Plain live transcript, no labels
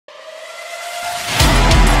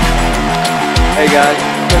Hey guys,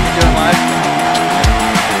 Coach Jeremiah.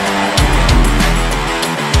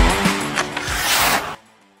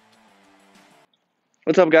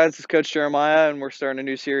 What's up guys, it's Coach Jeremiah and we're starting a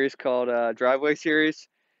new series called Driveway Series.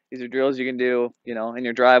 These are drills you can do, in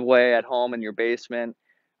your driveway, at home, in your basement,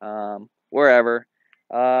 wherever.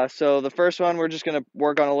 So the first one, we're just going to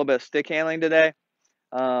work on a little bit of stick handling today.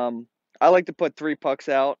 I like to put 3 pucks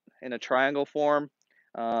out in a triangle form.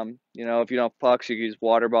 If you don't have pucks, you can use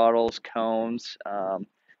water bottles, cones,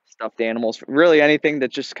 stuffed animals, really anything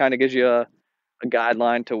that just kind of gives you a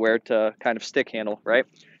guideline to where to kind of stick handle, right?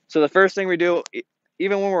 So the first thing we do,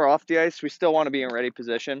 even when we're off the ice, we still want to be in ready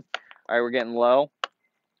position. All right, we're getting low.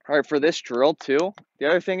 All right, for this drill too, the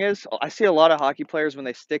other thing is I see a lot of hockey players when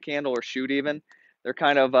they stick handle or shoot even, they're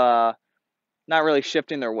kind of not really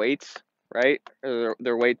shifting their weights, right? Or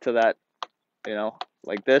their weight to that,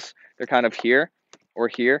 like this. They're kind of here or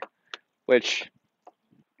here, which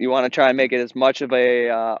you want to try and make it as much of a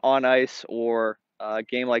on ice or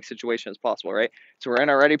game-like situation as possible, right? So we're in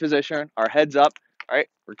our ready position, our heads up, right?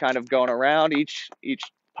 We're kind of going around each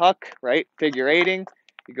puck, right? Figure eighting.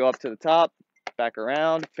 You go up to the top, back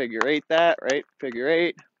around, figure eight that, right? Figure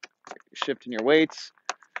eight, shifting your weights.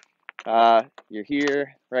 You're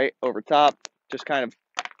here, right? Over top, just kind of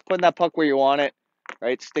putting that puck where you want it,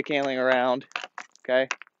 right? Stick handling around, okay?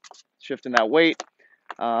 Shifting that weight.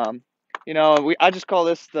 I just call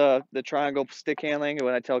this the triangle stick handling.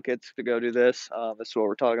 When I tell kids to go do this, this is what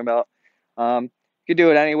we're talking about. You can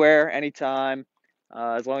do it anywhere, anytime,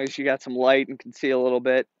 as long as you got some light and can see a little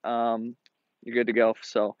bit. You're good to go.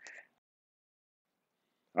 So, all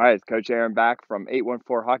right, it's Coach Aaron back from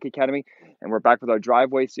 814 Hockey Academy, and we're back with our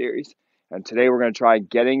driveway series. And today we're going to try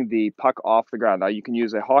getting the puck off the ground. Now you can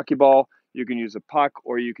use a hockey ball, you can use a puck,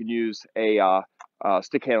 or you can use a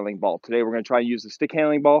stick handling ball. Today we're going to try and use the stick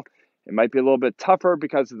handling ball. It might be a little bit tougher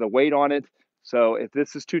because of the weight on it. So if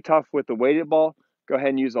this is too tough with the weighted ball, go ahead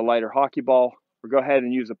and use a lighter hockey ball, or go ahead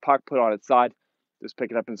and use a puck, put it on its side, just pick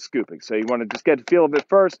it up and scoop it. So you want to just get the feel of it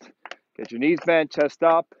first. Get your knees bent, chest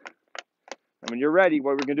up. And when you're ready,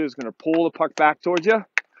 what we're going to do is going to pull the puck back towards you,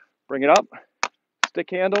 bring it up, stick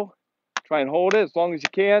handle, try and hold it as long as you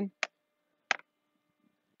can,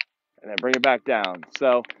 and then bring it back down.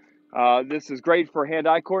 So this is great for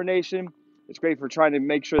hand-eye coordination. It's great for trying to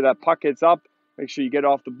make sure that puck gets up, make sure you get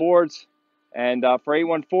off the boards. And for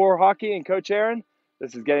 814 Hockey and Coach Aaron,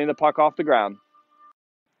 this is getting the puck off the ground.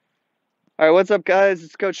 all right, what's up, guys?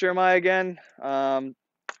 It's Coach Jeremiah again. Right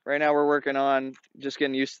now we're working on just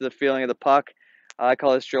getting used to the feeling of the puck. I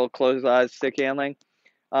call this drill closed eyes stick handling.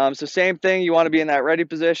 So same thing, you want to be in that ready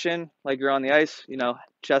position, like you're on the ice,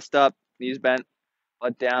 chest up, knees bent,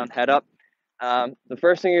 butt down, head up. The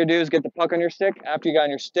first thing you're gonna do is get the puck on your stick. After you got on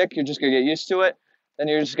your stick, you're just gonna get used to it. Then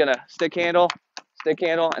you're just gonna stick handle,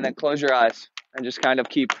 and then close your eyes and just kind of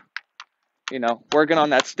keep, working on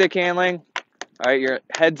that stick handling. All right, your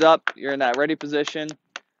head's up, you're in that ready position,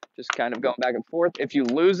 just kind of going back and forth. If you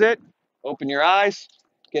lose it, open your eyes,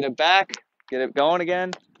 get it back, get it going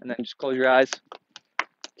again, and then just close your eyes.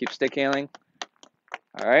 Keep stick handling.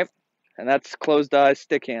 All right, and that's closed eyes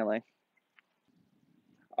stick handling.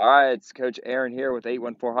 All right, it's Coach Aaron here with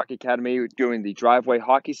 814 Hockey Academy doing the driveway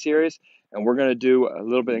hockey series, and we're going to do a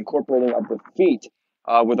little bit incorporating of the feet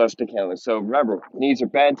with our stick handling. So remember, knees are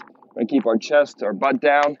bent. We're going to keep our chest, our butt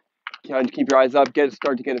down. Keep your eyes up.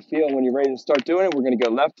 Start to get a feel. When you're ready to start doing it, we're going to go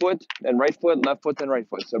left foot, then right foot, left foot, then right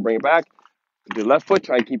foot. So bring it back. Do left foot.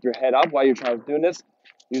 Try and keep your head up while you're trying to do this.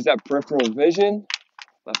 Use that peripheral vision.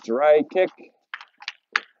 Left to right kick.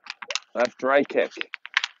 Left to right kick.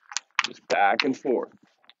 Just back and forth.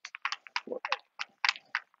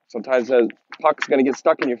 Sometimes the puck's going to get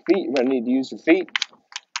stuck in your feet. You're going to need to use your feet.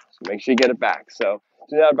 So make sure you get it back. So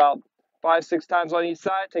do that about 5-6 times on each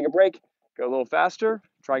side. Take a break. Go a little faster.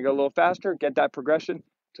 Try and go a little faster. Get that progression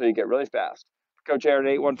until you get really fast. Coach Aaron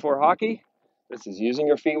 814 Hockey. This is using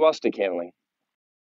your feet while stick handling.